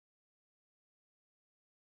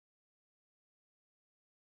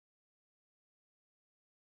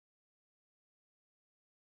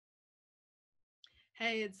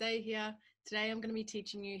Hey, it's Zay here. Today I'm going to be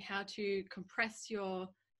teaching you how to compress your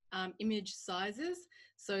image sizes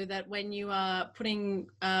so that when you are putting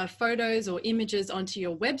photos or images onto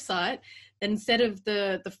your website, then instead of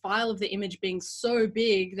the file of the image being so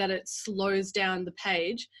big that it slows down the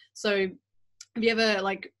page. So have you ever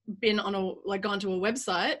been on gone to a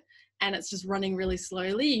website and it's just running really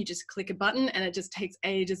slowly? You just click a button and it just takes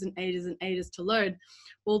ages and ages and ages to load.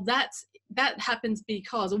 Well, that happens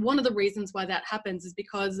because, or one of the reasons why that happens is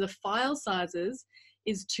because the file sizes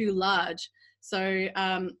is too large. So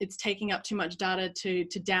it's taking up too much data to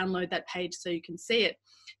download that page so you can see it.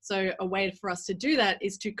 So a way for us to do that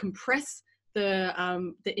is to compress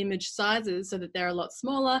the image sizes so that they're a lot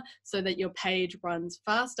smaller, so that your page runs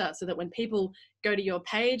faster, so that when people go to your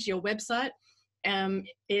page, your website,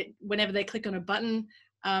 whenever they click on a button,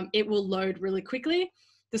 it will load really quickly.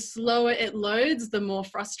 The slower it loads, the more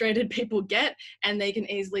frustrated people get, and they can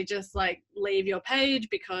easily just leave your page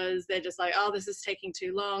because they're just like, oh, this is taking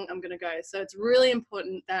too long, I'm gonna go. So it's really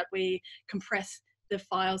important that we compress the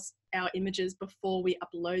files, our images, before we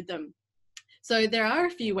upload them. So there are a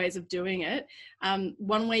few ways of doing it.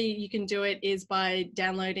 One way you can do it is by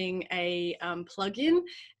downloading a plugin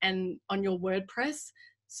and on your WordPress.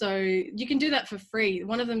 So you can do that for free.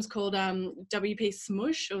 One of them is called WP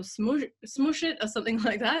Smush or Smush It or something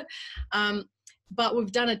like that. But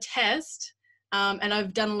we've done a test and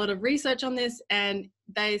I've done a lot of research on this, and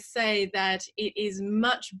they say that it is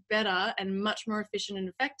much better and much more efficient and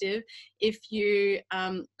effective if you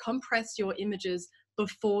compress your images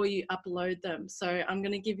before you upload them. So I'm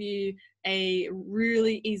going to give you a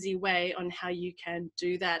really easy way on how you can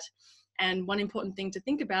do that. And one important thing to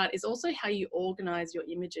think about is also how you organize your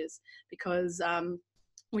images, because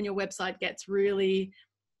when your website gets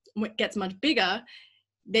much bigger,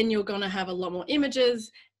 then you're going to have a lot more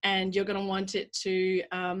images and you're going to want it to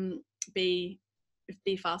be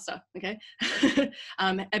faster, okay?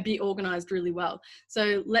 And be organized really well.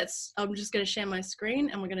 So I'm just going to share my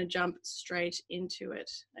screen and we're going to jump straight into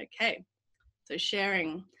it. Okay, so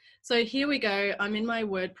sharing. So here we go. I'm in my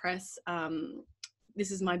WordPress. This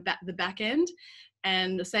is the back end,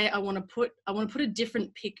 and say I want to put a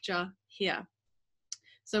different picture here.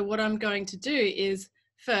 So what I'm going to do is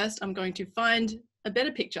first I'm going to find a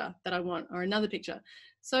better picture that I want, or another picture.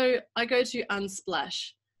 So I go to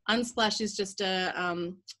Unsplash. Unsplash is just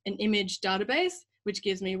an image database which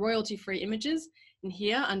gives me royalty-free images. And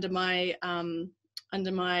here under my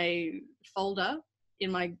folder in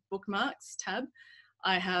my bookmarks tab,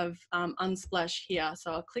 I have Unsplash here.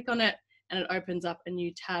 So I'll click on it and it opens up a new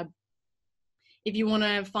tab. If you want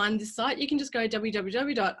to find this site, you can just go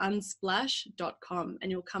www.unsplash.com and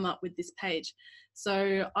you'll come up with this page.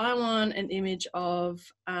 So I want an image of,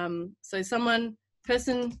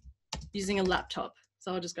 person using a laptop.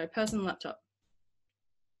 So I'll just go person laptop.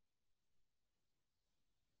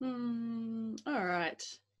 All right.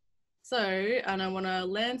 So, and I want a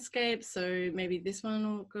landscape. So maybe this one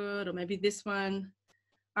will look good, or maybe this one.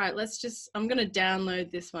 All right, I'm going to download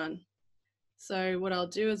this one. So what I'll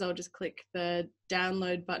do is I'll just click the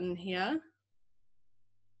download button here.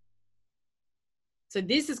 So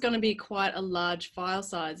this is going to be quite a large file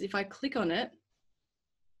size. If I click on it,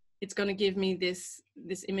 it's going to give me this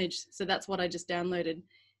image. So that's what I just downloaded.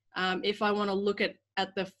 If I want to look at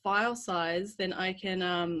the file size, then I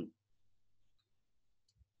can,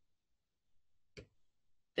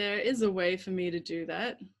 there is a way for me to do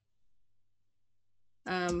that.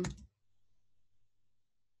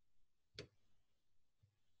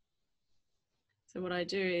 So what I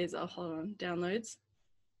do is I'll hold on, downloads,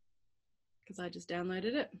 because I just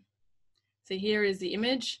downloaded it. So here is the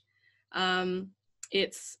image.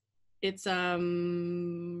 It's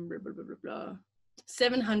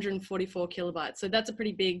 744 kilobytes. So that's a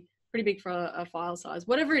pretty big for a file size.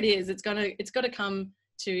 Whatever it is, it's got to come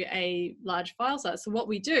to a large file size. So what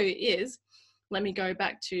we do is, let me go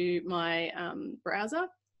back to my browser.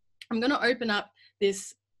 I'm going to open up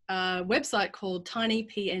this website called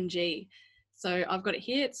TinyPNG. So I've got it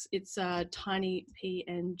here. It's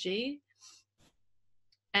TinyPNG.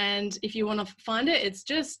 And if you want to find it, it's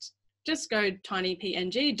just go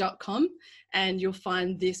tinypng.com and you'll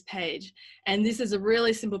find this page. And this is a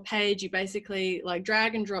really simple page. You basically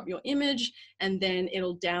drag and drop your image and then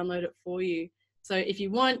it'll download it for you. So if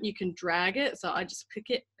you want, you can drag it. So I just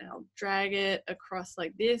click it and I'll drag it across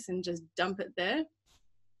like this and just dump it there,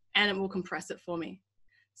 and it will compress it for me.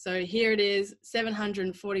 So here it is,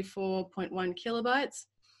 744.1 kilobytes.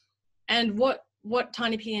 And what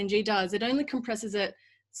TinyPNG does, it only compresses it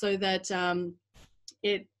so that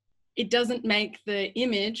it doesn't make the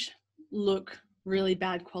image look really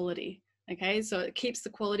bad quality. Okay, so it keeps the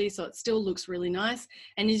quality, so it still looks really nice.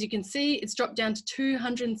 And as you can see, it's dropped down to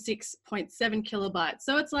 206.7 kilobytes.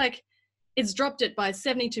 So it's like, it's dropped it by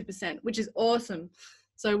 72%, which is awesome.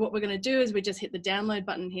 So what we're going to do is we just hit the download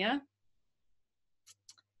button here,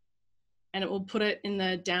 and it will put it in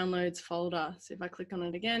the downloads folder. So if I click on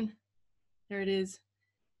it again, there it is.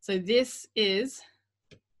 So this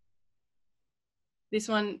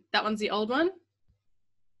one, that one's the old one.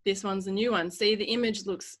 This one's the new one. See, the image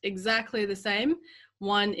looks exactly the same.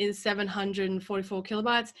 One is 744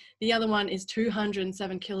 kilobytes. The other one is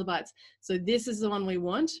 207 kilobytes. So this is the one we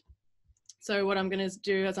want. So what I'm going to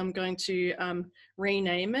do is I'm going to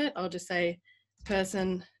rename it. I'll just say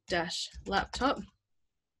person-laptop.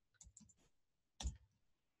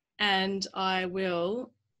 And I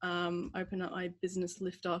will open up my business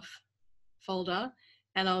liftoff folder,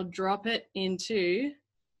 and I'll drop it into,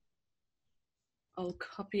 I'll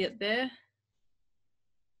copy it there.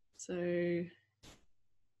 So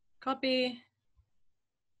copy,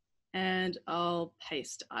 and I'll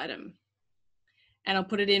paste item. And I'll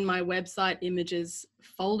put it in my website images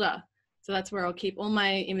folder. So that's where I'll keep all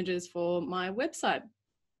my images for my website.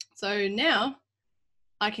 So now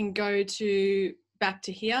I can go back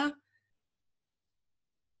to here,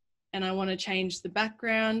 and I want to change the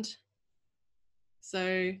background.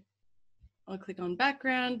 So I'll click on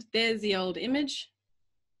background. There's the old image.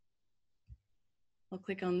 I'll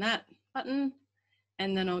click on that button,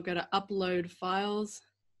 and then I'll go to upload files,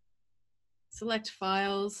 select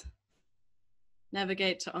files,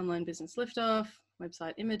 navigate to online business liftoff,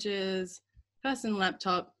 website images, person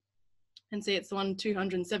laptop, and see it's the one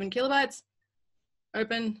 207 kilobytes.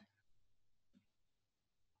 Open.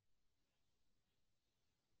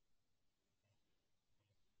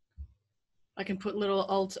 I can put little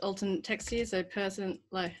alternate text here. So person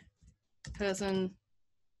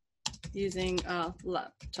using a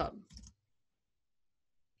laptop.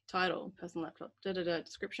 Title, person laptop,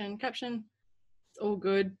 description, caption. It's all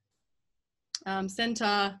good.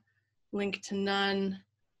 Center, link to none.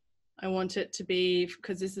 I want it to be,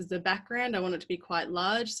 because this is the background, I want it to be quite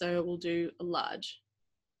large, so we'll do a large.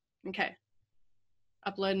 Okay,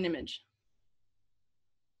 upload an image.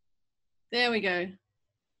 There we go.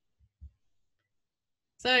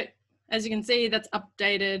 So as you can see, that's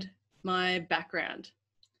updated my background.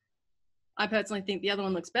 I personally think the other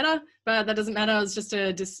one looks better, but that doesn't matter. It's just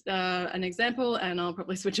an example, and I'll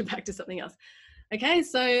probably switch it back to something else. Okay,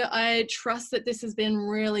 so I trust that this has been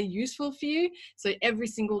really useful for you. So every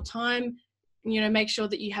single time, make sure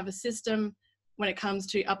that you have a system when it comes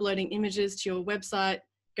to uploading images to your website.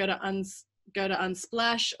 Go to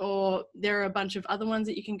Unsplash, or there are a bunch of other ones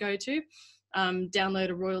that you can go to. Download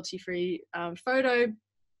a royalty-free photo,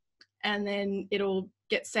 and then it'll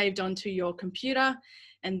get saved onto your computer.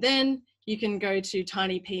 And then you can go to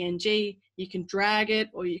TinyPNG, you can drag it,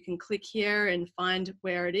 or you can click here and find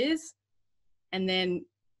where it is. And then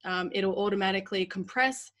it'll automatically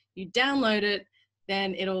compress. You download it,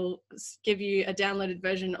 then it'll give you a downloaded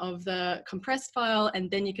version of the compressed file, and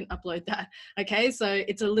then you can upload that. Okay, so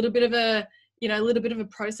it's a little bit of a,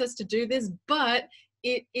 process to do this, but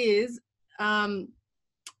it is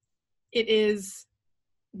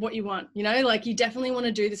what you want. Like, you definitely want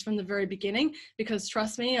to do this from the very beginning, because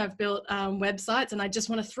trust me, I've built websites, and I just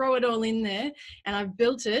want to throw it all in there, and I've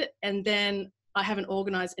built it, and then I haven't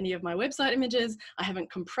organized any of my website images. I haven't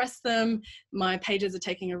compressed them. My pages are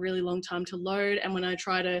taking a really long time to load. And when I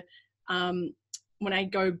try to, when I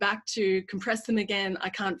go back to compress them again, I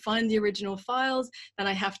can't find the original files. Then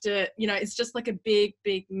I have to, it's just like a big,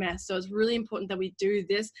 big mess. So it's really important that we do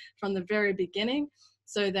this from the very beginning,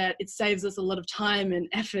 so that it saves us a lot of time and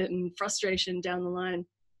effort and frustration down the line.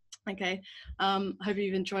 Okay, I hope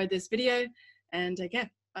you've enjoyed this video, and okay,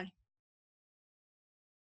 bye.